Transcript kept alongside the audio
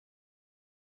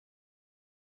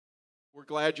We're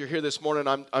glad you're here this morning.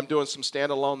 I'm doing some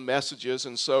standalone messages,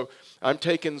 and so I'm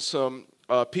taking some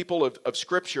people of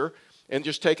Scripture and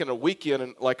just taking a weekend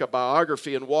and like a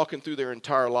biography and walking through their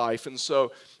entire life. And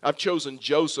so I've chosen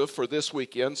Joseph for this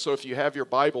weekend. So if you have your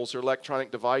Bibles or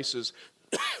electronic devices,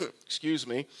 excuse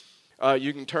me,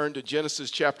 you can turn to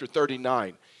Genesis chapter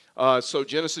 39. So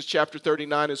Genesis chapter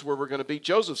 39 is where we're going to be.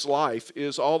 Joseph's life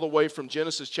is all the way from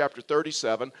Genesis chapter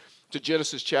 37 to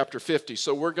Genesis chapter 50.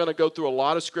 So we're going to go through a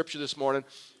lot of scripture this morning.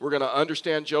 We're going to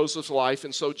understand Joseph's life.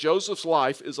 And so Joseph's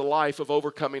life is a life of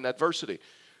overcoming adversity.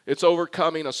 It's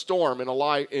overcoming a storm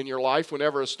in your life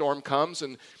whenever a storm comes.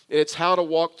 And it's how to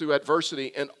walk through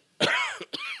adversity. And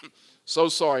so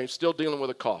sorry, I'm still dealing with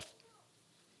a cough.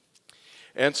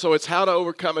 And so it's how to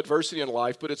overcome adversity in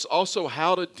life, but it's also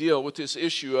how to deal with this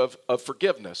issue of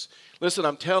forgiveness. Listen,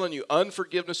 I'm telling you,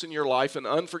 unforgiveness in your life and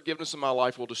unforgiveness in my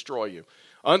life will destroy you.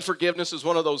 Unforgiveness is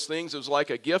one of those things that's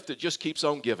like a gift that just keeps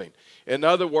on giving. In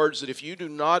other words, that if you do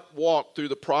not walk through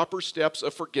the proper steps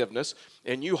of forgiveness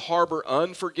and you harbor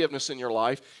unforgiveness in your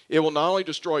life, it will not only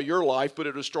destroy your life, but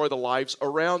it will destroy the lives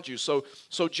around you. So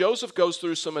Joseph goes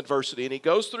through some adversity, and he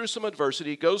goes through some adversity.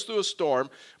 He goes through a storm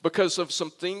because of some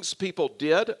things people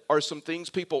did or some things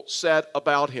people said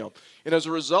about him. And as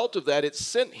a result of that, it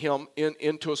sent him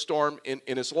into a storm in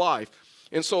his life.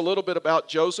 And so a little bit about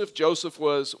Joseph. Joseph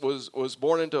was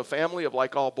born into a family of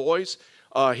like all boys.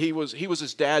 He was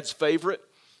his dad's favorite.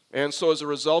 And so as a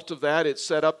result of that, it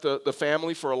set up the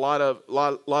family for a lot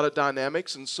of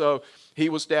dynamics. And so he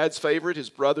was dad's favorite. His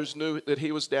brothers knew that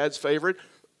he was dad's favorite.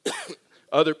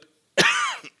 Other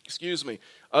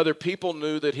people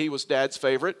knew that he was dad's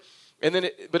favorite. And then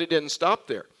but it didn't stop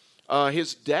there.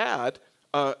 His dad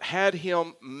had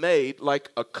him made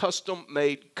like a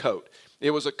custom-made coat. It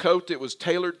was a coat that was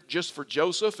tailored just for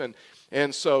Joseph,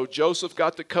 and so Joseph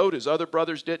got the coat. His other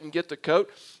brothers didn't get the coat,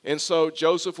 and so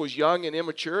Joseph was young and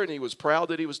immature, and he was proud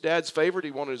that he was dad's favorite. He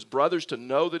wanted his brothers to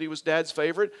know that he was dad's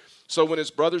favorite. So when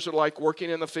his brothers are like working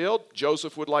in the field,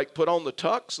 Joseph would like put on the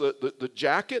tux, the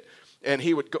jacket, and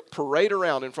he would parade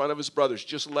around in front of his brothers,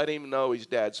 just letting him know he's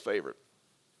dad's favorite.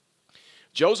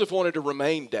 Joseph wanted to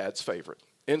remain dad's favorite,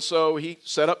 and so he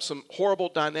set up some horrible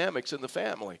dynamics in the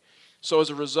family. So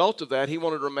as a result of that, he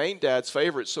wanted to remain dad's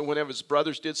favorite. So whenever his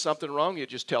brothers did something wrong, he'd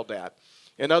just tell dad.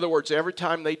 In other words, every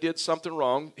time they did something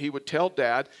wrong, he would tell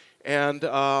dad, and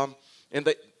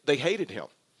they hated him.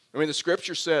 I mean, the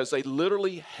scripture says they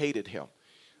literally hated him.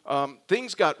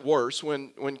 Things got worse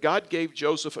when God gave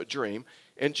Joseph a dream,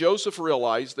 and Joseph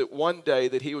realized that one day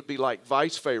that he would be like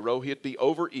vice Pharaoh. He'd be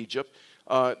over Egypt.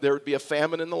 There would be a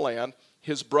famine in the land.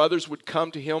 His brothers would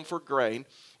come to him for grain,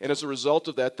 and as a result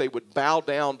of that, they would bow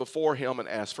down before him and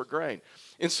ask for grain.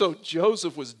 And so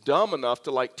Joseph was dumb enough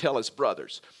to like tell his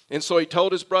brothers. And so he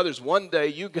told his brothers, one day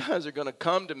you guys are going to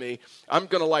come to me. I'm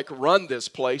going to like run this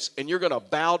place, and you're going to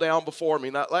bow down before me.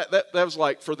 Now, that was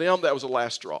like, for them, that was the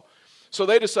last straw. So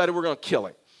they decided we're going to kill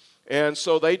him. And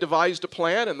so they devised a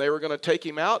plan, and they were going to take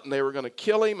him out, and they were going to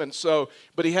kill him. And so,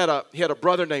 but he had a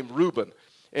brother named Reuben.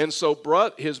 And so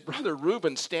his brother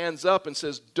Reuben stands up and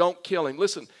says, don't kill him.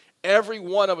 Listen, every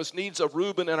one of us needs a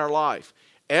Reuben in our life.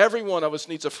 Every one of us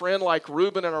needs a friend like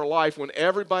Reuben in our life. When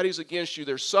everybody's against you,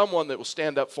 there's someone that will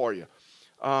stand up for you.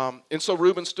 And so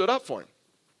Reuben stood up for him.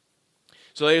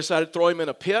 So they decided to throw him in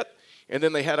a pit, and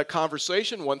then they had a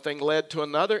conversation. One thing led to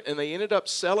another, and they ended up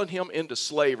selling him into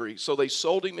slavery. So they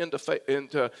sold him into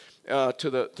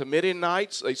the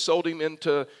Midianites. They sold him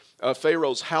into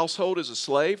Pharaoh's household as a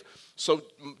slave. So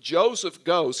Joseph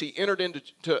goes, he entered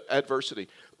into adversity.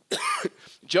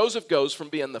 Joseph goes from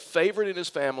being the favorite in his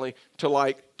family to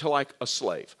like a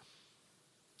slave.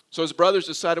 So his brothers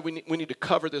decided we need to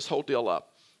cover this whole deal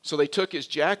up. So they took his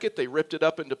jacket, they ripped it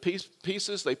up into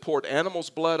pieces, they poured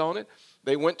animal's blood on it.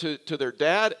 They went to their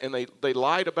dad, and they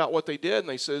lied about what they did, and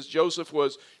they says Joseph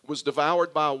was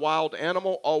devoured by a wild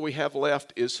animal. All we have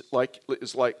left is like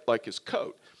his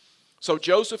coat. So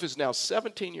Joseph is now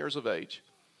 17 years of age.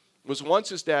 Was once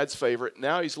his dad's favorite.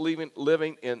 Now he's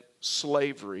living in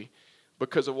slavery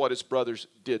because of what his brothers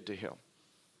did to him.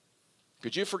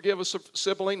 Could you forgive a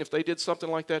sibling if they did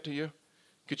something like that to you?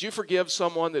 Could you forgive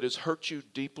someone that has hurt you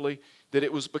deeply, that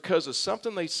it was because of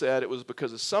something they said, it was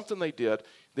because of something they did,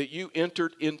 that you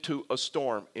entered into a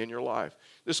storm in your life?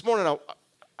 This morning,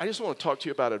 I just want to talk to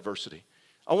you about adversity.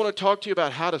 I want to talk to you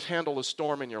about how to handle a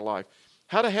storm in your life.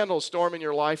 How to handle a storm in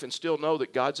your life and still know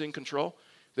that God's in control,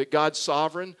 that God's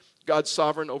sovereign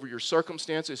over your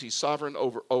circumstances. He's sovereign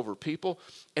over people.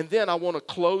 And then I want to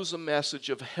close a message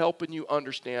of helping you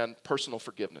understand personal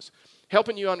forgiveness.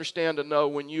 Helping you understand to know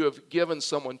when you have given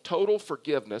someone total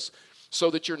forgiveness, so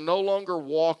that you're no longer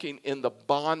walking in the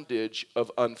bondage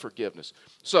of unforgiveness.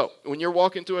 So when you're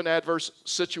walking through an adverse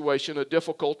situation, a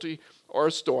difficulty, or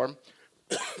a storm,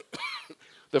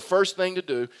 the first thing to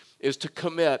do is to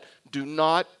commit. Do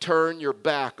not turn your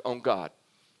back on God.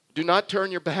 Do not turn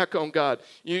your back on God.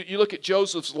 You look at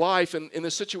Joseph's life, and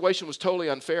the situation was totally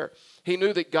unfair. He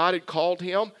knew that God had called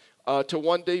him to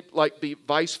one day be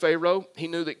vice Pharaoh. He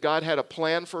knew that God had a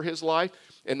plan for his life.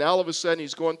 And now all of a sudden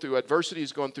he's going through adversity.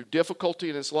 He's going through difficulty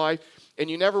in his life. And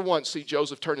you never once see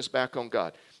Joseph turn his back on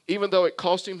God. Even though it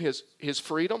cost him his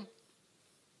freedom,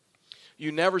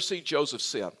 you never see Joseph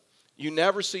sin. You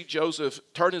never see Joseph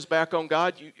turn his back on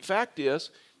God. Fact is,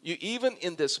 even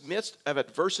in this midst of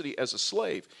adversity as a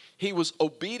slave, he was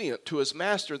obedient to his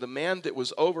master, the man that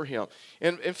was over him.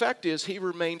 And in fact is, he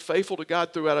remained faithful to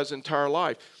God throughout his entire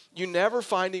life. You never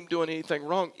find him doing anything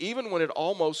wrong, even when it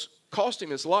almost cost him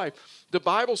his life. The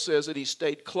Bible says that he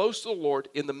stayed close to the Lord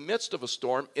in the midst of a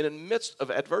storm, in the midst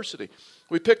of adversity.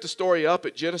 We picked the story up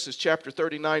at Genesis chapter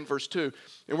 39, verse 2,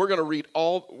 and we're not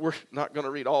going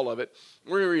to read all of it.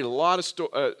 We're going to read a lot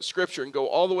of scripture and go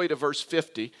all the way to verse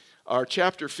 50, or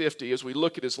chapter 50, as we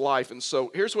look at his life. And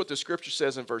so here's what the scripture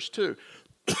says in verse 2.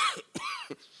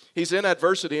 He's in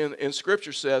adversity, and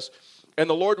scripture says, and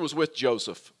the Lord was with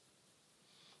Joseph.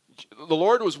 The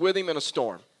Lord was with him in a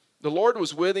storm. The Lord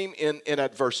was with him in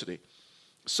adversity.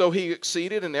 So he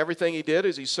exceeded in everything he did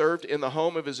as he served in the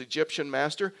home of his Egyptian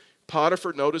master.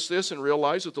 Potiphar noticed this and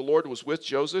realized that the Lord was with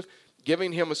Joseph,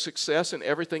 giving him a success in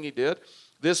everything he did.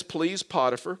 This pleased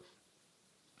Potiphar.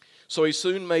 So he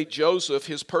soon made Joseph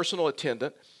his personal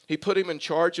attendant. He put him in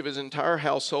charge of his entire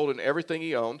household and everything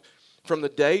he owned. From the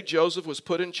day Joseph was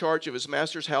put in charge of his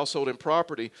master's household and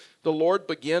property, the Lord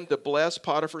began to bless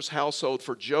Potiphar's household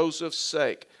for Joseph's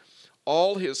sake.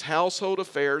 All his household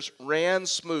affairs ran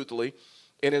smoothly,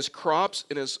 and his crops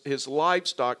and his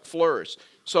livestock flourished.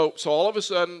 So all of a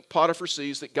sudden, Potiphar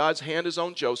sees that God's hand is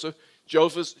on Joseph.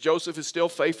 Joseph is still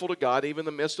faithful to God, even in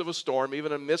the midst of a storm,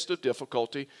 even in the midst of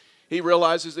difficulty. He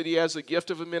realizes that he has the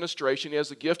gift of administration. He has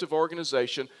the gift of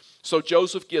organization. So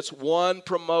Joseph gets one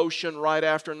promotion right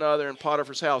after another in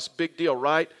Potiphar's house. Big deal,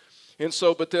 right? And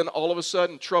so, but then all of a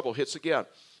sudden, trouble hits again.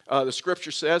 The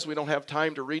scripture says, we don't have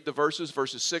time to read the verses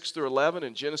 6 through 11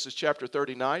 in Genesis chapter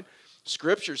 39.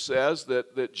 Scripture says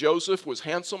that Joseph was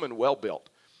handsome and well-built.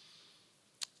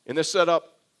 And this set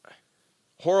up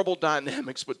horrible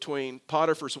dynamics between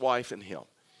Potiphar's wife and him.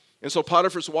 And so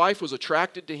Potiphar's wife was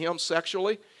attracted to him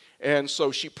sexually, and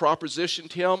so she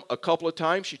propositioned him a couple of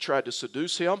times. She tried to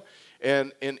seduce him,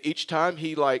 and each time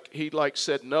he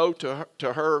said no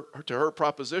to her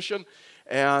proposition.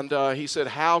 And he said,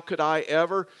 how could I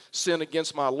ever sin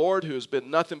against my Lord, who has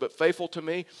been nothing but faithful to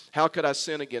me? How could I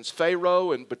sin against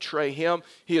Pharaoh and betray him?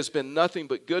 He has been nothing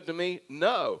but good to me.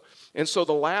 No. And so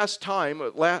the last time,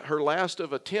 her last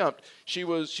of attempt, she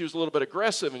was a little bit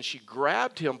aggressive, and she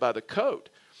grabbed him by the coat.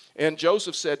 And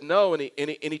Joseph said no, and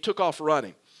he took off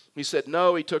running. He said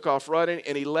no, he took off running,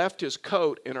 and he left his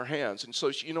coat in her hands. And so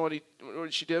you know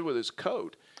what she did with his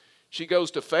coat? She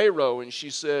goes to Pharaoh, and she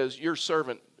says, your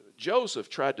servant Joseph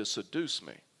tried to seduce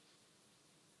me.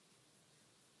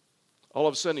 All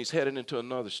of a sudden, he's headed into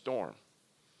another storm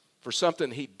for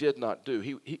something he did not do.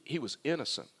 He was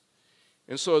innocent.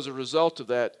 And so as a result of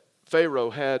that, Pharaoh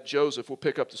had Joseph, we'll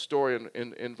pick up the story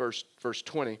in verse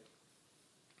 20.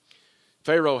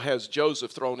 Pharaoh has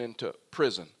Joseph thrown into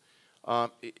prison.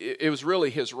 It was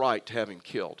really his right to have him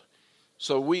killed.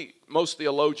 So most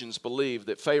theologians believe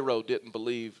that Pharaoh didn't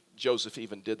believe Joseph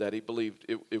even did that. He believed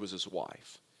it was his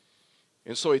wife.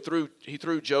 And so he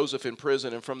threw Joseph in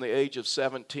prison, and from the age of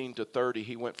 17 to 30,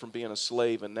 he went from being a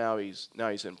slave, and now he's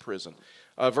in prison.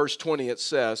 Verse 20, it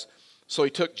says, so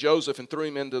he took Joseph and threw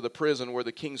him into the prison where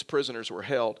the king's prisoners were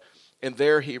held, and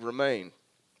there he remained.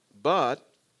 But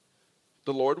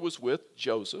the Lord was with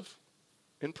Joseph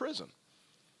in prison.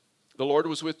 The Lord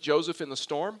was with Joseph in the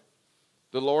storm.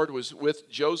 The Lord was with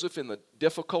Joseph in the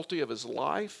difficulty of his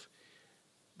life.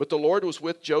 But the Lord was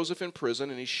with Joseph in prison,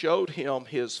 and he showed him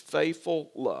his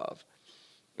faithful love.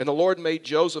 And the Lord made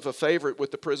Joseph a favorite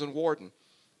with the prison warden.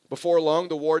 Before long,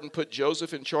 the warden put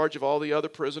Joseph in charge of all the other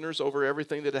prisoners over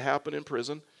everything that had happened in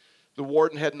prison. The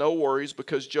warden had no worries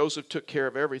because Joseph took care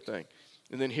of everything.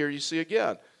 And then here you see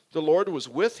again, the Lord was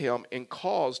with him and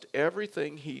caused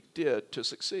everything he did to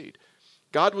succeed.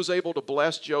 God was able to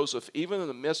bless Joseph even in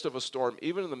the midst of a storm,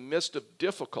 even in the midst of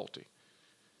difficulty,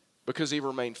 because he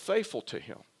remained faithful to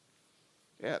him.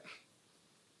 Yeah.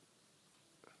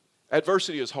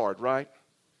 Adversity is hard, right?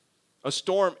 A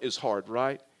storm is hard,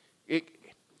 right?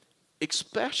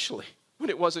 Especially when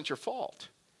it wasn't your fault.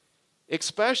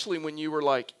 Especially when you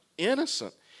were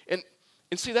innocent. And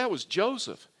And see, that was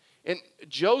Joseph. And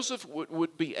Joseph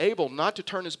would be able not to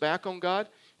turn his back on God.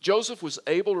 Joseph was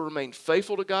able to remain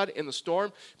faithful to God in the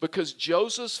storm because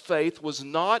Joseph's faith was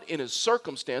not in his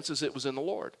circumstances, it was in the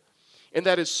Lord. And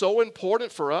that is so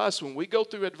important for us when we go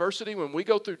through adversity, when we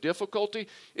go through difficulty,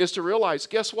 is to realize,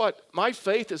 guess what? My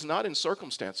faith is not in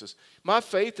circumstances. My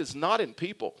faith is not in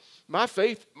people. My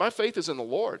faith is in the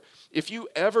Lord. If you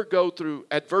ever go through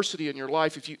adversity in your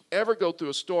life, if you ever go through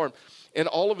a storm, and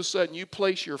all of a sudden you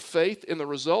place your faith in the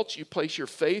results, you place your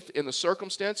faith in the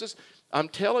circumstances, I'm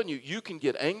telling you, you can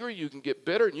get angry, you can get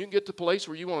bitter, and you can get to the place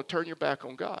where you want to turn your back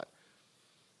on God.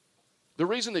 The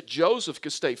reason that Joseph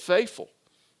could stay faithful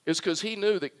is because he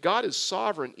knew that God is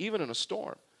sovereign even in a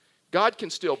storm. God can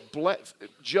still bless.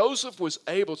 Joseph was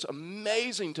able, it's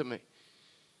amazing to me,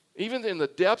 even in the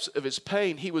depths of his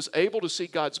pain, he was able to see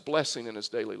God's blessing in his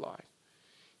daily life.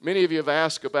 Many of you have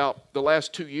asked about the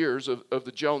last 2 years of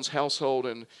the Jones household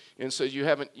and said you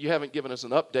haven't given us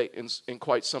an update in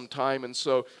quite some time. And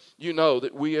so you know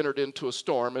that we entered into a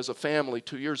storm as a family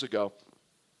 2 years ago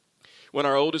when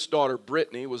our oldest daughter,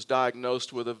 Brittany, was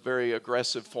diagnosed with a very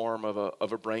aggressive form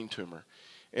of a brain tumor.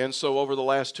 And so over the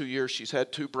last 2 years, she's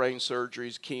had 2 brain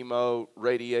surgeries, chemo,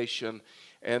 radiation,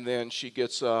 and then she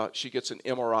gets an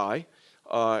MRI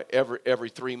every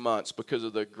 3 months because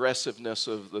of the aggressiveness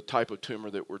of the type of tumor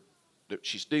that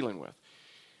she's dealing with.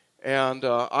 And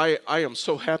I am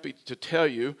so happy to tell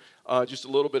you just a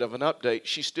little bit of an update.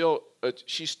 She's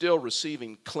still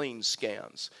receiving clean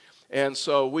scans. And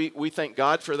so we thank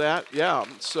God for that. Yeah.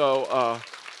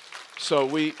 So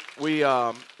we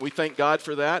thank God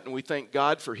for that, and we thank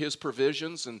God for His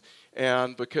provisions,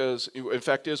 and because in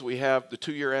fact is we have the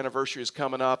 2-year anniversary is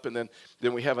coming up, and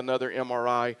then we have another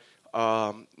MRI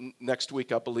next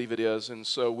week, I believe it is, and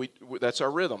so that's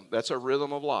our rhythm. That's our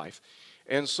rhythm of life,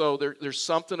 and so there's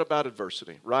something about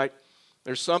adversity, right?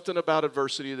 There's something about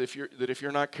adversity that if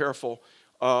you're not careful,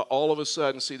 all of a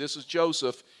sudden, see, this is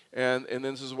Joseph. And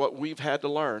this is what we've had to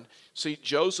learn. See,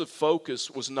 Joseph's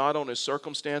focus was not on his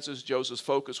circumstances. Joseph's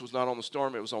focus was not on the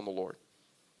storm. It was on the Lord.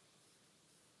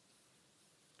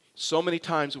 So many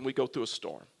times when we go through a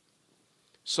storm,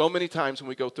 so many times when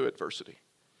we go through adversity,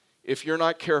 if you're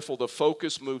not careful, the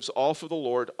focus moves off of the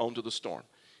Lord onto the storm.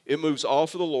 It moves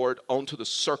off of the Lord onto the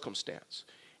circumstance.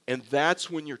 And that's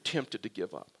when you're tempted to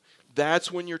give up.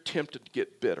 That's when you're tempted to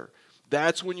get bitter.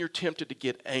 That's when you're tempted to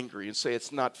get angry and say,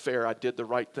 it's not fair, I did the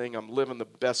right thing, I'm living the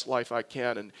best life I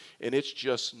can, and it's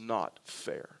just not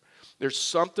fair. There's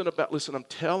something about, listen, I'm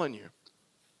telling you,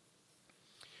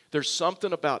 there's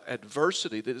something about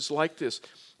adversity that is like this.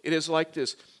 It is like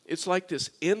this. It's like this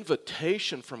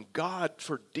invitation from God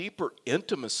for deeper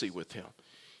intimacy with Him.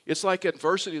 It's like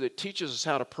adversity that teaches us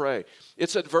how to pray.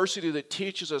 It's adversity that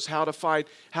teaches us how to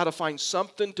find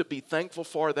something to be thankful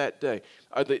for that day.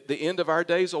 The end of our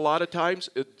days, a lot of times,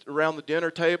 around the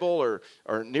dinner table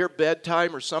or near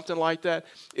bedtime or something like that,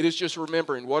 it is just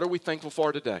remembering, what are we thankful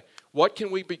for today? What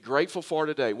can we be grateful for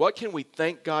today? What can we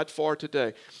thank God for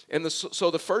today? And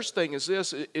so the first thing is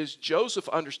this, is Joseph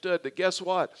understood that guess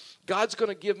what? God's going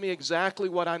to give me exactly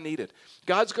what I needed.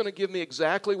 God's going to give me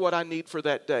exactly what I need for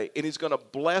that day. And He's going to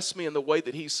bless me in the way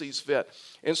that He sees fit.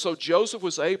 And so Joseph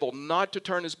was able not to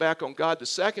turn his back on God. The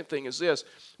second thing is this,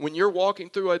 when you're walking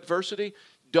through adversity,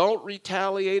 don't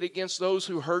retaliate against those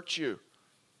who hurt you.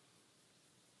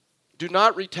 Do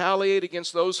not retaliate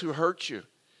against those who hurt you.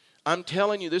 I'm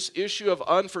telling you, this issue of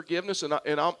unforgiveness, and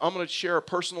I'm going to share a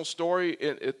personal story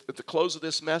at the close of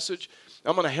this message.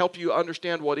 I'm going to help you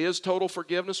understand what is total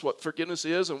forgiveness, what forgiveness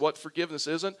is, and what forgiveness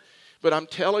isn't. But I'm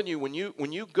telling you, when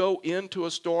you go into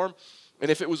a storm, and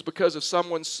if it was because of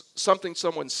something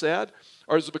someone said,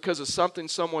 or is it because of something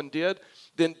someone did,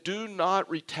 then do not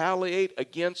retaliate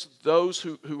against those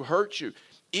who hurt you,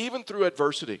 even through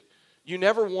adversity. You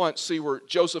never once see where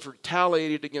Joseph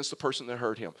retaliated against the person that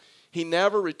hurt him. He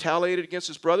never retaliated against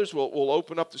his brothers. We'll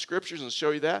open up the scriptures and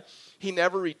show you that. He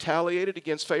never retaliated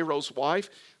against Pharaoh's wife.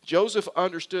 Joseph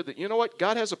understood that, you know what?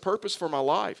 God has a purpose for my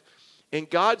life. And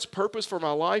God's purpose for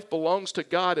my life belongs to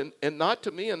God and not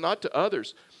to me and not to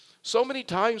others. So many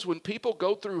times when people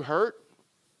go through hurt,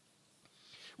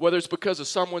 whether it's because of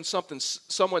someone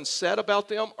said about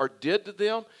them or did to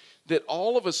them, that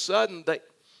all of a sudden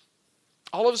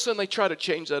they try to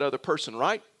change that other person,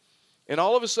 right? And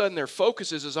all of a sudden their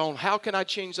focus is on how can I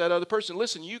change that other person?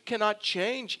 Listen, you cannot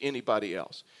change anybody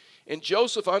else. And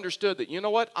Joseph understood that, you know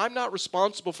what? I'm not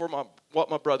responsible for what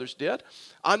my brothers did.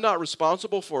 I'm not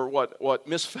responsible for what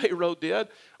Miss Pharaoh did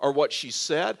or what she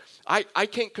said. I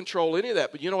can't control any of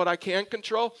that. But you know what I can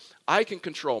control? I can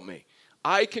control me.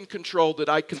 I can control that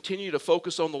I continue to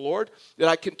focus on the Lord, that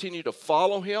I continue to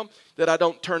follow Him, that I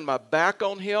don't turn my back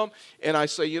on Him, and I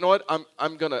say, you know what,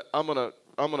 I'm gonna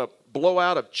blow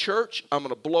out of church. I'm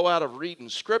gonna blow out of reading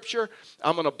Scripture.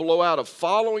 I'm gonna blow out of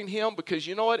following Him, because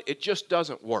you know what, it just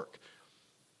doesn't work.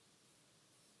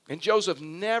 And Joseph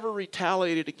never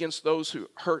retaliated against those who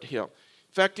hurt him.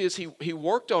 Fact is, he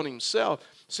worked on himself.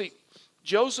 See,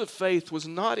 Joseph's faith was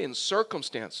not in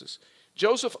circumstances.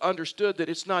 Joseph understood that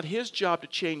it's not his job to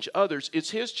change others.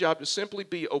 It's his job to simply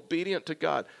be obedient to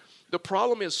God. The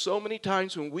problem is, so many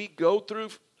times when we go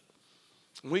through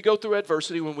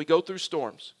adversity, when we go through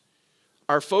storms,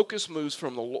 our focus moves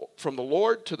from the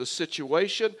Lord to the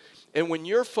situation. And when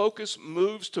your focus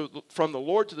moves from the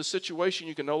Lord to the situation,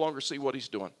 you can no longer see what He's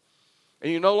doing.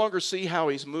 And you no longer see how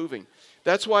He's moving.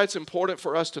 That's why it's important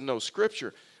for us to know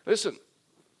Scripture. Listen,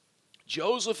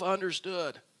 Joseph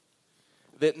understood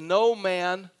that no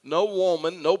man, no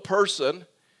woman, no person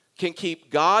can keep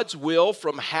God's will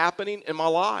from happening in my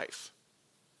life.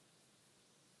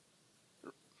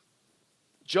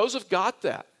 Joseph got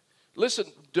that. Listen,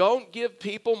 don't give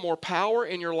people more power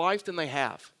in your life than they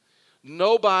have.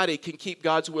 Nobody can keep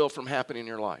God's will from happening in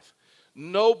your life.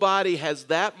 Nobody has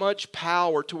that much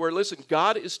power to where, listen,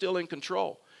 God is still in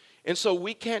control. And so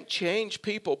we can't change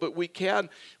people, but we can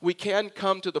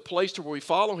come to the place to where we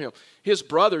follow Him. His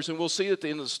brothers, and we'll see at the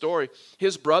end of the story,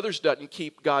 his brothers didn't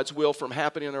keep God's will from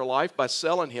happening in their life by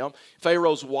selling him.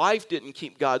 Pharaoh's wife didn't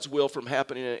keep God's will from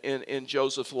happening in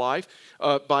Joseph's life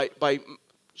by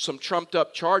some trumped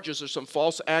up charges or some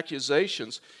false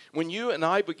accusations. When you and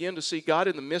I begin to see God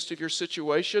in the midst of your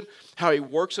situation, how He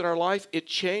works in our life, it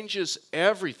changes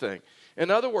everything. In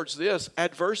other words, this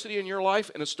adversity in your life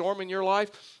and a storm in your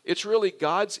life, it's really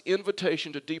God's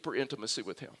invitation to deeper intimacy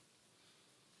with Him.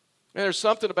 And there's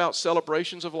something about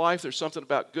celebrations of life. There's something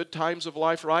about good times of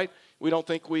life, right? We don't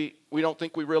think we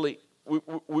really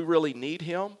need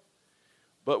Him.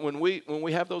 But when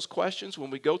we have those questions,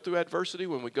 when we go through adversity,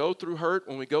 when we go through hurt,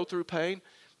 when we go through pain,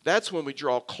 that's when we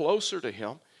draw closer to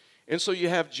Him. And so you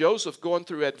have Joseph going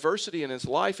through adversity in his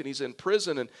life, and he's in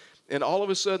prison, and all of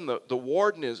a sudden the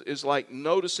warden is like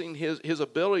noticing his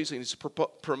abilities, and he's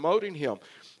promoting him.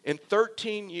 In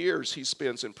 13 years he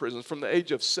spends in prison, from the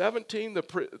age of 17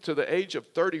 to the age of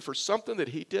 30, for something that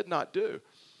he did not do.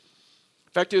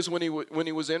 Fact is, when he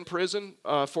was in prison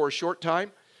for a short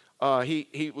time,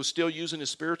 he was still using his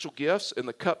spiritual gifts, and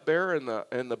the cupbearer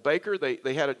and the baker,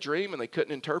 they had a dream and they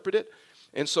couldn't interpret it.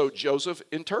 And so Joseph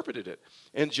interpreted it.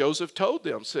 And Joseph told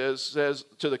them, says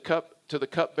to the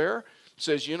cupbearer,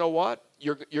 says, you know what?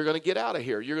 You're going to get out of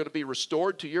here. You're going to be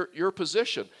restored to your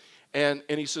position. And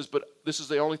he says, but this is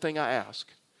the only thing I ask.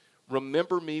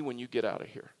 Remember me when you get out of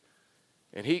here.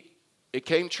 And it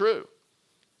came true.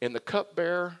 And the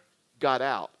cupbearer got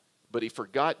out, but he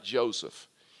forgot Joseph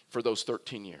for those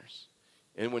 13 years.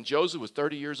 And when Joseph was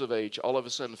 30 years of age, all of a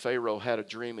sudden Pharaoh had a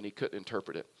dream and he couldn't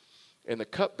interpret it. And the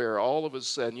cupbearer all of a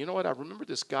sudden, you know what, I remember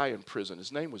this guy in prison.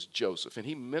 His name was Joseph, and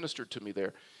he ministered to me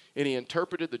there. And he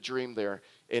interpreted the dream there,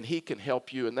 and he can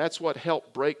help you. And that's what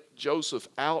helped break Joseph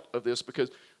out of this, because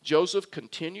Joseph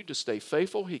continued to stay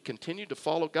faithful. He continued to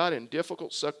follow God in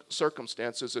difficult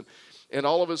circumstances. And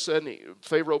all of a sudden,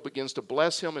 Pharaoh begins to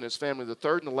bless him and his family. The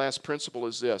third and the last principle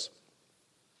is this.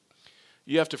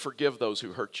 You have to forgive those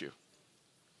who hurt you.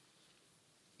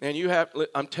 And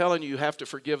I'm telling you, you have to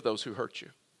forgive those who hurt you.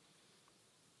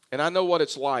 And I know what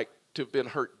it's like to have been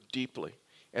hurt deeply.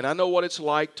 And I know what it's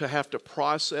like to have to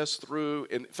process through.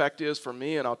 And the fact is, for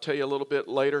me, and I'll tell you a little bit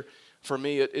later, for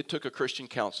me, it took a Christian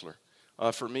counselor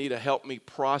for me to help me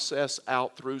process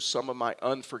out through some of my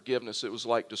unforgiveness. It was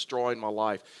like destroying my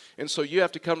life. And so you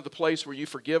have to come to the place where you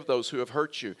forgive those who have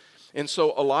hurt you. And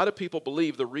so a lot of people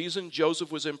believe the reason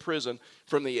Joseph was in prison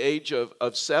from the age of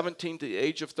 17 to the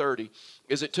age of 30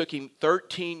 is it took him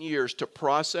 13 years to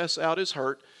process out his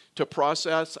hurt, to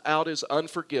process out his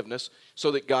unforgiveness so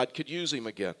that God could use him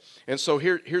again. And so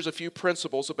here's a few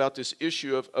principles about this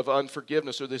issue of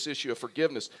unforgiveness, or this issue of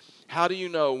forgiveness. How do you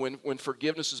know when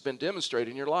forgiveness has been demonstrated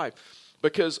in your life?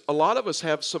 Because a lot of us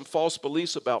have some false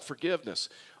beliefs about forgiveness.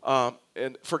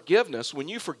 And forgiveness, when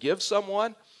you forgive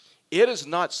someone, it is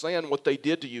not saying what they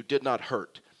did to you did not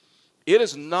hurt. It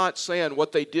is not saying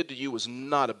what they did to you was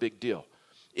not a big deal.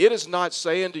 It is not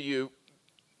saying to you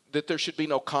that there should be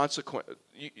no consequence.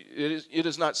 It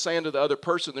is not saying to the other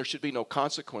person there should be no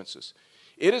consequences.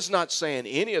 It is not saying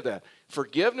any of that.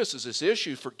 Forgiveness is this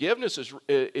issue. Forgiveness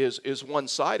is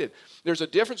one-sided. There's a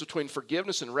difference between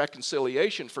forgiveness and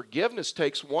reconciliation. Forgiveness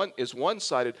is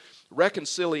one-sided.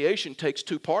 Reconciliation takes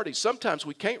two parties. Sometimes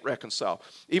we can't reconcile,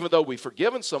 even though we've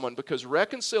forgiven someone, because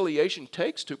reconciliation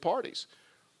takes two parties.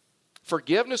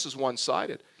 Forgiveness is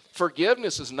one-sided.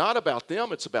 Forgiveness is not about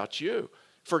them, it's about you.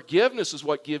 Forgiveness is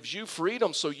what gives you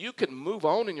freedom so you can move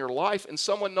on in your life and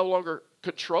someone no longer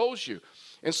controls you.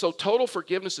 And so total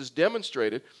forgiveness is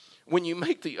demonstrated when you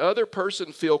make the other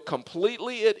person feel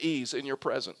completely at ease in your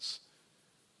presence.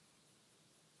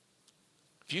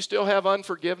 If you still have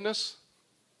unforgiveness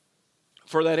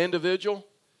for that individual,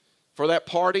 for that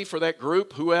party, for that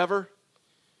group, whoever,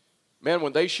 man,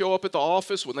 when they show up at the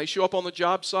office, when they show up on the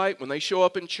job site, when they show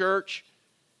up in church,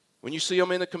 when you see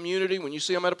them in the community, when you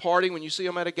see them at a party, when you see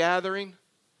them at a gathering,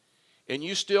 and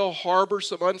you still harbor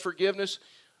some unforgiveness,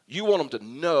 you want them to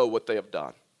know what they have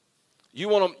done. You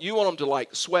want them to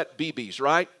like sweat BBs,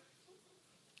 right?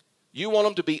 You want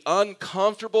them to be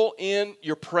uncomfortable in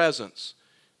your presence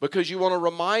because you want to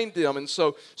remind them. And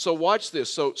so watch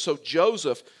this. So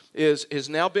Joseph has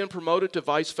now been promoted to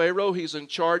vice pharaoh. He's in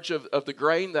charge of the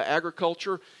grain, the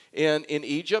agriculture in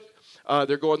Egypt.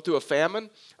 They're going through a famine.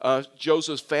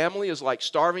 Joseph's family is like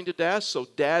starving to death, so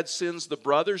dad sends the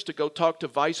brothers to go talk to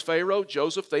vice pharaoh,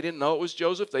 Joseph. They didn't know it was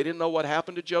Joseph. They didn't know what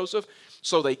happened to Joseph.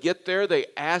 So they get there, they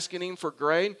asking him for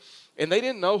grain, and they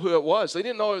didn't know who it was. They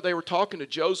didn't know they were talking to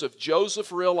Joseph.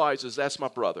 Joseph realizes, that's my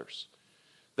brothers.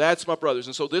 That's my brothers.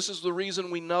 And so this is the reason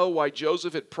we know why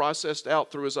Joseph had processed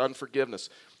out through his unforgiveness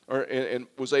and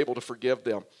was able to forgive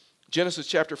them. Genesis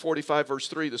chapter 45, verse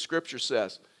 3, the scripture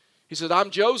says, he said, I'm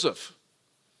Joseph.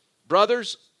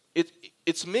 Brothers,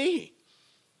 it's me.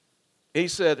 He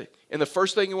said, and the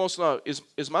first thing he wants to know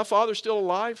is my father still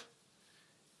alive?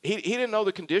 He didn't know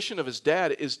the condition of his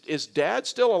dad. Is dad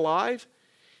still alive?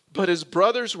 But his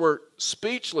brothers were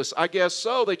speechless. I guess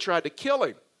so. They tried to kill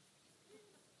him.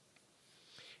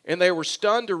 And they were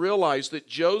stunned to realize that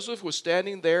Joseph was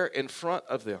standing there in front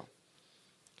of them.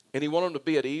 And he wanted them to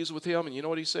be at ease with him. And you know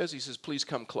what he says? He says, please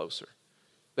come closer.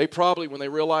 They probably, when they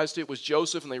realized it was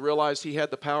Joseph and they realized he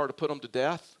had the power to put them to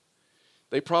death,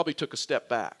 they probably took a step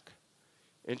back.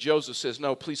 And Joseph says,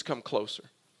 no, please come closer.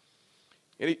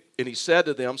 And he said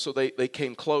to them, so they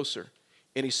came closer.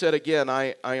 And he said again,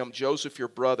 I am Joseph, your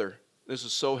brother. This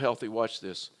is so healthy, watch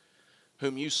this.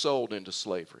 Whom you sold into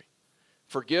slavery.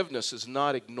 Forgiveness is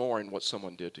not ignoring what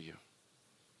someone did to you.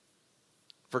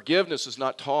 Forgiveness is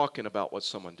not talking about what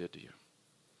someone did to you.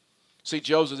 See,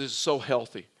 Joseph, this is so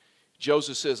healthy.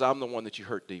 Joseph says, I'm the one that you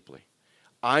hurt deeply.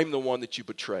 I'm the one that you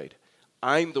betrayed.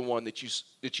 I'm the one that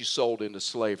you sold into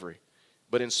slavery.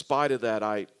 But in spite of that,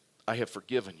 I have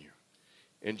forgiven you.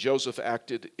 And Joseph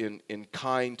acted in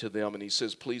kind to them, and he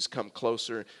says, please come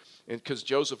closer. And because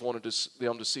Joseph wanted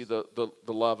them to see the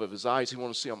love of his eyes, he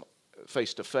wanted to see them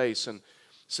face to face. And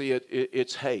see,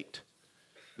 it's hate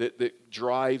that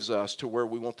drives us to where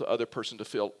we want the other person to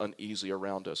feel uneasy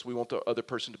around us. We want the other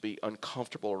person to be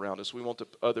uncomfortable around us. We want the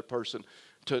other person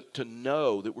to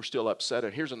know that we're still upset.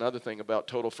 And here's another thing about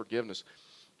total forgiveness.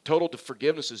 Total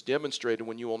forgiveness is demonstrated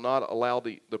when you will not allow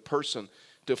the person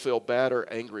to feel bad or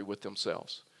angry with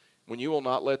themselves. When you will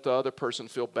not let the other person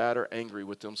feel bad or angry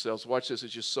with themselves. Watch this,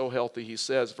 it's just so healthy. He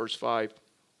says, verse 5,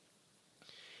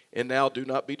 and now do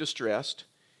not be distressed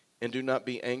and do not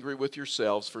be angry with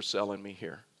yourselves for selling me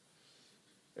here.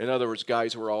 In other words,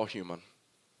 guys, we're all human.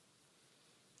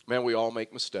 Man, we all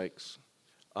make mistakes.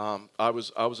 I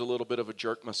was a little bit of a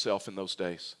jerk myself in those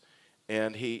days.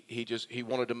 And he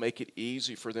wanted to make it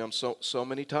easy for them so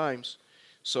many times.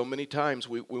 So many times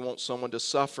we want someone to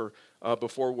suffer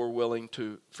before we're willing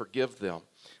to forgive them.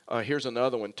 Here's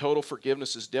another one. Total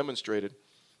forgiveness is demonstrated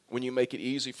when you make it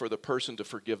easy for the person to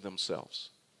forgive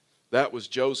themselves. That was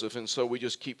Joseph, and so we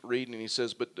just keep reading, and he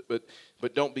says,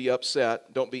 but don't be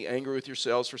upset. Don't be angry with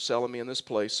yourselves for selling me in this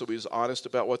place. So he was honest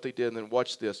about what they did, and then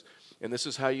watch this. And this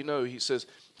is how you know. He says,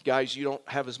 guys, you don't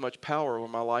have as much power over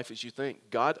my life as you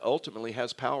think. God ultimately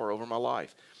has power over my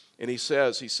life. And he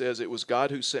says, it was God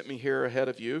who sent me here ahead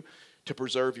of you to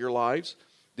preserve your lives.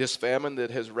 This famine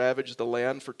that has ravaged the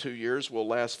land for 2 years will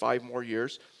last 5 more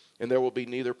years, and there will be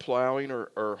neither plowing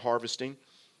or harvesting.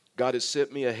 God has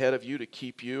sent me ahead of you to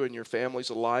keep you and your families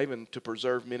alive and to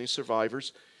preserve many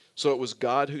survivors. So it was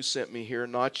God who sent me here,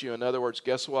 not you. In other words,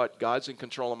 guess what? God's in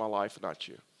control of my life, not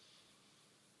you.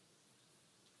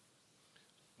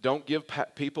 Don't give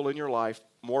people in your life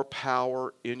more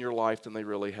power in your life than they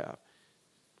really have.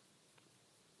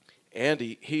 And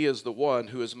he is the one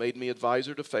who has made me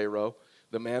advisor to Pharaoh,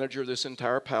 the manager of this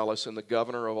entire palace, and the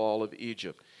governor of all of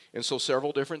Egypt. And so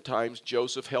several different times,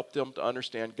 Joseph helped them to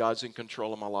understand God's in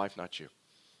control of my life, not you.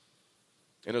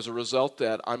 And as a result of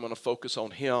that, I'm going to focus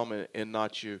on him and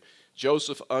not you.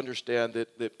 Joseph understand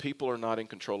that people are not in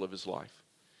control of his life.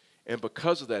 And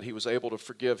because of that, he was able to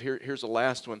forgive. Here's the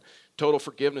last one. Total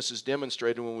forgiveness is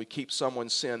demonstrated when we keep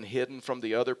someone's sin hidden from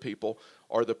the other people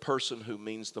or the person who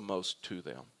means the most to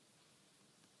them.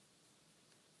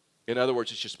 In other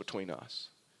words, it's just between us.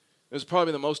 This is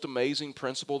probably the most amazing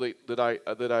principle that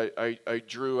I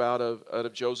drew out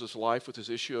of Joseph's life with this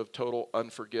issue of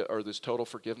this total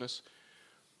forgiveness.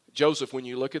 Joseph, when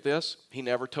you look at this, he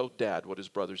never told Dad what his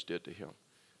brothers did to him.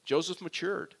 Joseph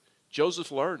matured.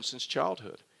 Joseph learned since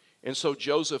childhood. And so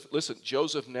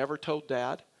Joseph never told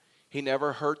Dad. He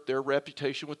never hurt their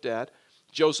reputation with Dad.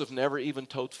 Joseph never even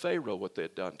told Pharaoh what they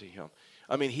had done to him.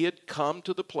 I mean, he had come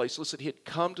to the place, he had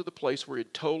come to the place where he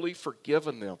had totally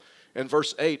forgiven them. In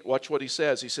verse 8, watch what he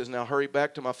says. He says, now hurry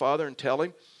back to my father and tell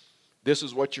him, this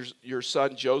is what your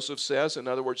son Joseph says. In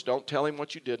other words, don't tell him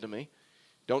what you did to me.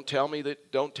 Don't tell him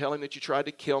that you tried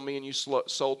to kill me and you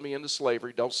sold me into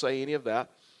slavery. Don't say any of that.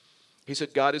 He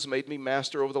said, God has made me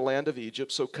master over the land of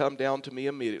Egypt, so come down to me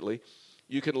immediately.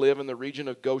 You can live in the region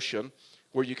of Goshen,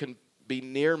 where you can be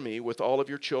near me with all of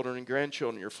your children and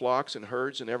grandchildren, your flocks and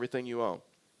herds and everything you own.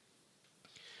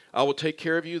 I will take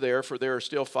care of you there, for there are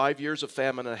still 5 years of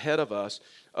famine ahead of us.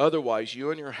 Otherwise, you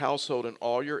and your household and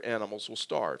all your animals will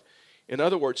starve. In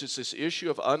other words, it's this issue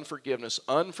of unforgiveness.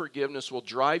 Unforgiveness will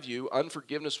drive you.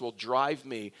 Unforgiveness will drive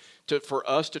me for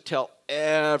us to tell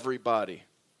everybody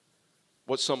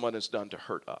what someone has done to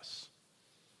hurt us.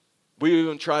 We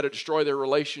even try to destroy their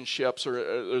relationships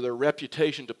or their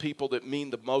reputation to people that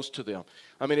mean the most to them.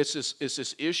 I mean, it's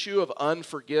this issue of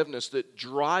unforgiveness that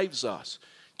drives us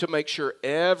to make sure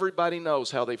everybody knows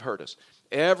how they've hurt us.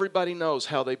 Everybody knows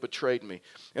how they betrayed me.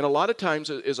 And a lot of times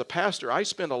as a pastor, I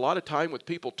spend a lot of time with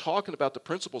people talking about the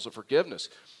principles of forgiveness.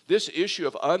 This issue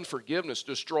of unforgiveness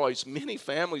destroys many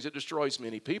families. It destroys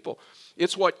many people.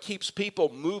 It's what keeps people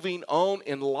moving on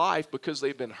in life because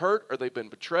they've been hurt or they've been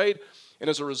betrayed. And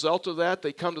as a result of that,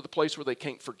 they come to the place where they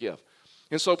can't forgive.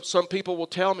 And so some people will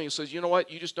tell me, says, you know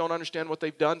what, you just don't understand what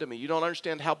they've done to me. You don't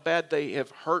understand how bad they have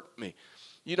hurt me.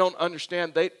 You don't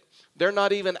understand. They're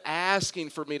not even asking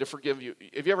for me to forgive you.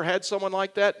 Have you ever had someone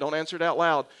like that? Don't answer it out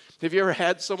loud. Have you ever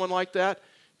had someone like that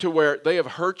to where they have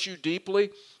hurt you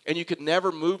deeply and you could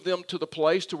never move them to the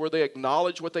place to where they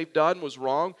acknowledge what they've done was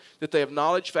wrong, that they have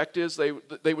knowledge? Fact is, they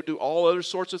would do all other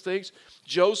sorts of things.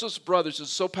 Joseph's brothers is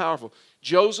so powerful.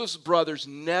 Joseph's brothers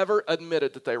never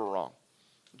admitted that they were wrong.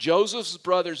 Joseph's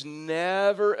brothers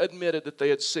never admitted that they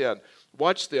had sinned.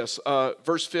 Watch this,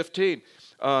 verse 15.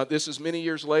 This is many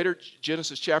years later,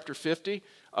 Genesis chapter 50.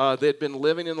 They had been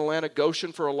living in the land of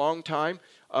Goshen for a long time.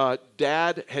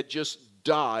 Dad had just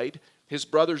died. His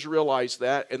brothers realized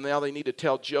that, and now they need to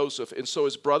tell Joseph. And so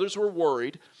his brothers were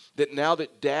worried that now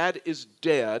that Dad is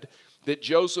dead, that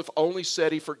Joseph only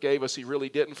said he forgave us. He really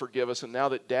didn't forgive us. And now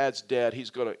that Dad's dead, he's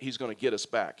going to get us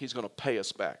back. He's going to pay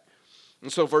us back.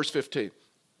 And so verse 15.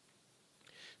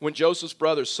 When Joseph's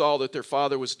brothers saw that their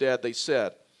father was dead, they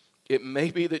said, it may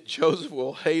be that Joseph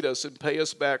will hate us and pay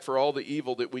us back for all the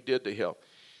evil that we did to him.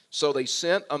 So they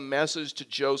sent a message to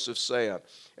Joseph saying,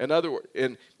 in other words,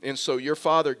 and so your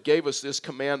father gave us this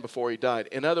command before he died.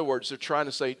 In other words, they're trying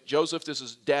to say, Joseph, this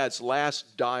is Dad's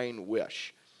last dying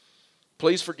wish.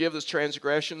 Please forgive the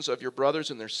transgressions of your brothers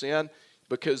and their sin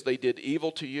because they did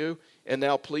evil to you. And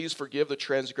now please forgive the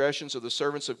transgressions of the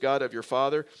servants of God of your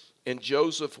father. And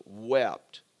Joseph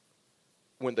wept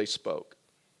when they spoke.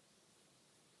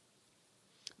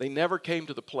 They never came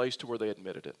to the place to where they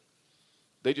admitted it.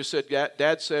 They just said,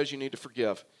 Dad says you need to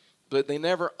forgive. But they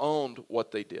never owned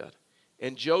what they did.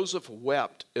 And Joseph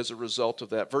wept as a result of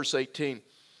that. Verse 18,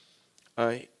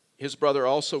 his brother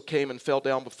also came and fell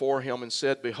down before him and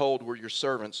said, behold, we're your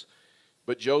servants.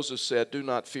 But Joseph said, do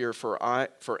not fear, for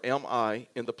am I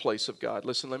in the place of God.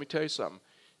 Listen, let me tell you something.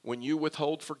 When you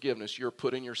withhold forgiveness, you're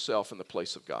putting yourself in the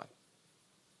place of God.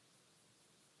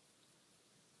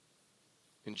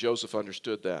 And Joseph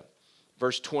understood that.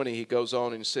 Verse 20, he goes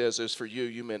on and says, as for you,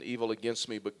 you meant evil against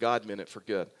me, but God meant it for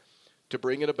good, to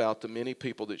bring it about the many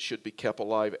people that should be kept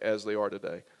alive as they are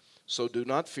today. So do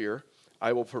not fear.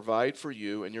 I will provide for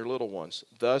you and your little ones.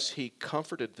 Thus he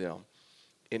comforted them,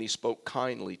 and he spoke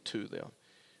kindly to them.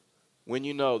 When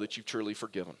you know that you've truly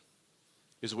forgiven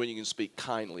is when you can speak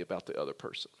kindly about the other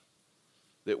person.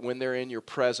 That when they're in your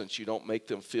presence, you don't make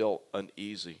them feel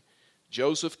uneasy.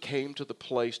 Joseph came to the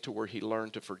place to where he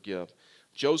learned to forgive.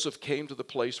 Joseph came to the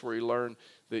place where he learned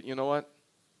that, you know what?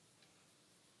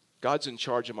 God's in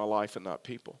charge of my life and not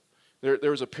people.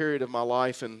 There was a period of my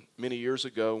life and many years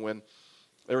ago when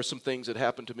there were some things that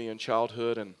happened to me in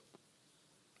childhood, and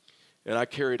I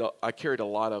carried a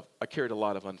lot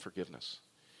of unforgiveness.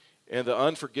 And the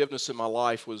unforgiveness in my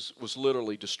life was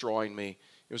literally destroying me.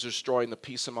 It was destroying the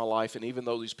peace in my life. And even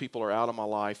though these people are out of my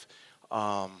life,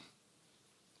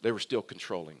 they were still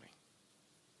controlling me.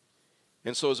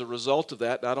 And so as a result of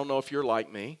that, I don't know if you're like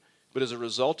me, but as a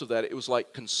result of that, it was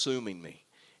like consuming me.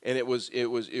 And it was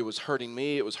hurting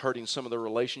me. It was hurting some of the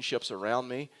relationships around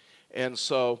me. And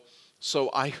so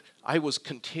I was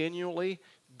continually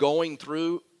going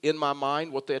through in my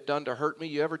mind what they had done to hurt me.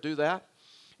 You ever do that?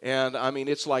 And I mean,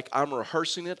 it's like I'm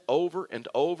rehearsing it over and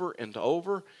over and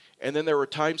over. And then there were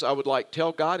times I would like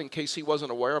tell God in case he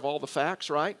wasn't aware of all the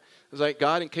facts, right? It's like,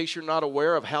 God, in case you're not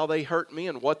aware of how they hurt me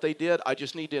and what they did, I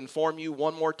just need to inform you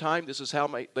one more time. This is how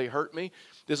they hurt me.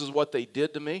 This is what they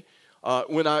did to me.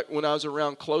 When I was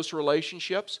around close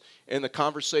relationships and the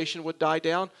conversation would die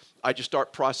down, I just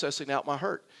start processing out my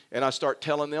hurt. And I start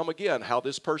telling them again how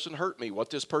this person hurt me, what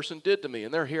this person did to me.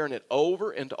 And they're hearing it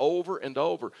over and over and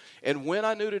over. And when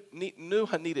I knew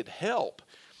I needed help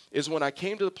is when I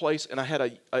came to the place and I had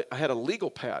a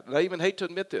legal pad. And I even hate to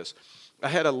admit this. I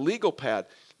had a legal pad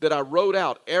that I wrote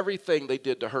out everything they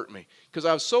did to hurt me because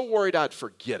I was so worried I'd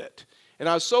forget it. And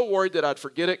I was so worried that I'd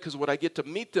forget it because when I get to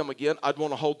meet them again, I'd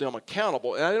want to hold them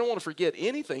accountable. And I didn't want to forget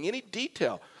anything, any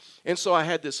detail. And so I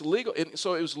had this legal, and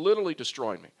so it was literally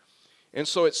destroying me. And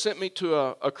so it sent me to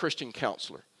a Christian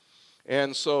counselor,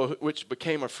 and so which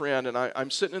became a friend. And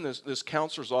I'm sitting in this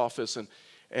counselor's office, and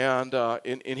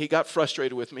he got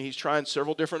frustrated with me. He's trying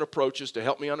several different approaches to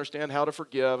help me understand how to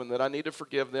forgive, and that I need to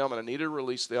forgive them, and I need to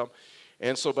release them.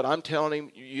 And so, but I'm telling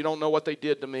him, you don't know what they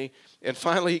did to me. And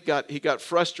finally, he got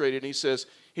frustrated. And he says,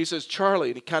 Charlie,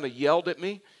 and he kind of yelled at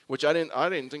me, which I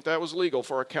didn't think that was legal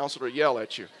for a counselor to yell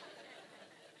at you.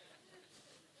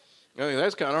 I mean,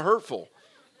 that's kind of hurtful.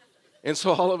 And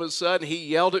so all of a sudden, he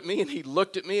yelled at me, and he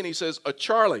looked at me, and he says,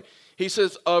 Charlie, he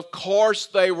says, of course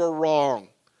they were wrong.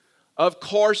 Of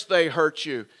course they hurt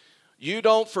you. You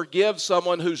don't forgive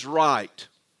someone who's right.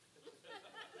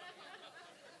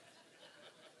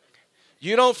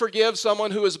 You don't forgive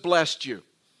someone who has blessed you.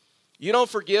 You don't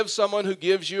forgive someone who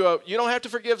gives you you don't have to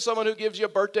forgive someone who gives you a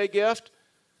birthday gift.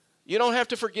 You don't have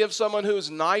to forgive someone who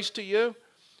is nice to you.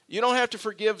 You don't have to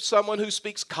forgive someone who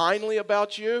speaks kindly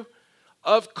about you.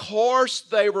 Of course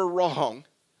they were wrong.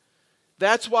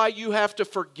 That's why you have to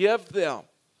forgive them.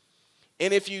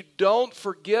 And if you don't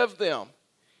forgive them,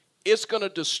 it's going to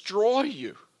destroy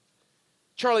you.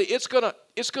 Charlie, it's going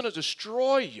to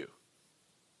destroy you.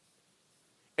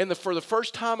 And for the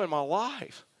first time in my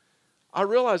life, I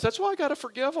realized that's why I got to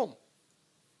forgive them.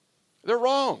 They're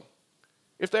wrong.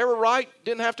 If they were right,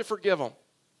 didn't have to forgive them.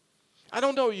 I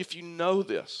don't know if you know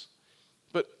this,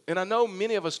 and I know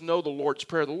many of us know the Lord's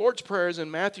Prayer. The Lord's Prayer is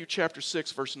in Matthew chapter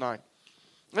 6, verse 9.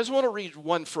 I just want to read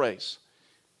one phrase.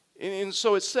 And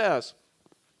so it says,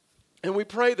 and we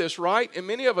pray this, right? And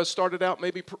many of us started out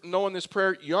maybe knowing this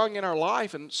prayer young in our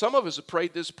life, and some of us have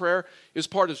prayed this prayer as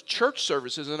part of church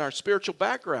services in our spiritual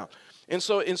background. And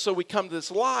so we come to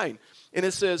this line, and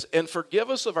it says, and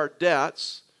forgive us of our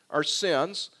debts, our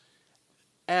sins,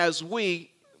 as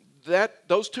we,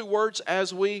 those two words,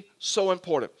 as we, so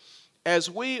important.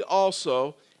 As we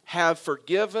also have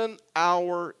forgiven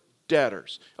our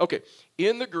debtors. Okay,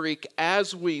 in the Greek,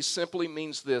 as we simply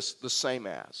means this, the same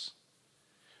as.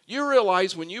 You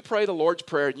realize when you pray the Lord's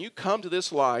Prayer and you come to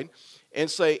this line and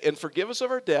say, and forgive us of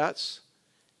our debts,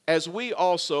 as we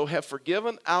also have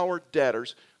forgiven our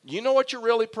debtors, you know what you're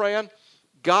really praying?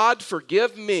 God,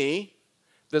 forgive me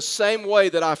the same way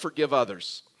that I forgive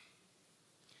others.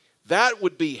 That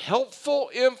would be helpful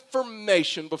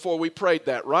information before we prayed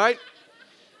that, right?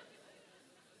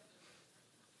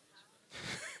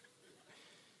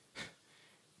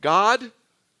 God,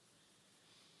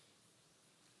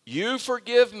 you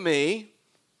forgive me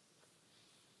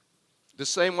the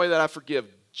same way that I forgive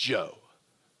Joe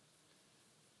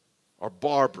or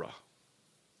Barbara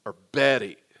or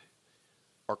Betty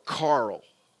or Carl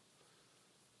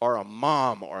or a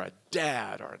mom or a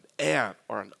dad or an aunt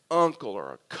or an uncle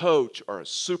or a coach or a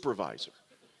supervisor.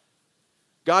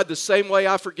 God, the same way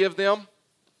I forgive them,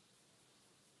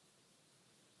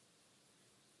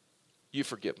 you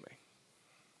forgive me.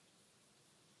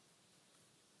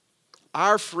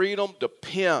 Our freedom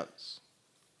depends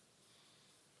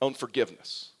on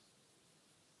forgiveness.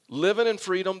 Living in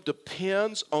freedom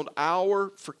depends on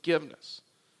our forgiveness.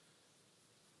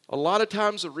 A lot of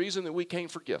times the reason that we can't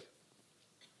forgive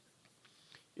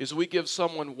is we give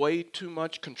someone way too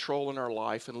much control in our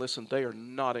life, and listen, they are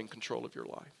not in control of your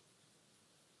life.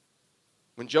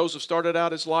 When Joseph started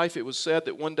out his life, it was said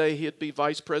that one day he'd be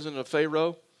vice president of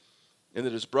Pharaoh and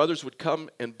that his brothers would come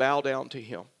and bow down to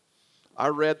him. I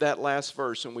read that last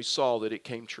verse and we saw that it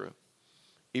came true.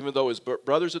 Even though his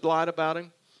brothers had lied about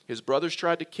him, his brothers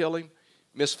tried to kill him,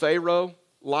 Miss Pharaoh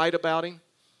lied about him,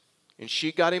 and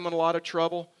she got him in a lot of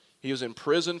trouble. He was in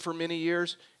prison for many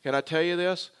years. Can I tell you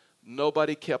this?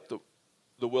 Nobody kept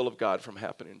the will of God from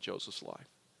happening in Joseph's life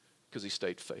because he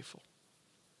stayed faithful.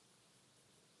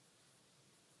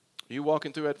 Are you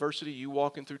walking through adversity? Are you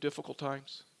walking through difficult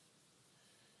times?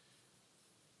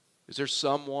 Is there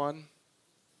someone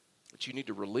that you need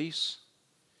to release?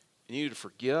 You need to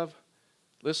forgive?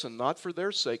 Listen, not for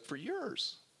their sake, for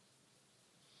yours.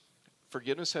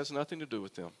 Forgiveness has nothing to do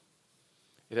with them.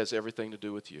 It has everything to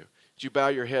do with you. Would you bow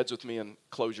your heads with me and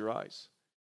close your eyes?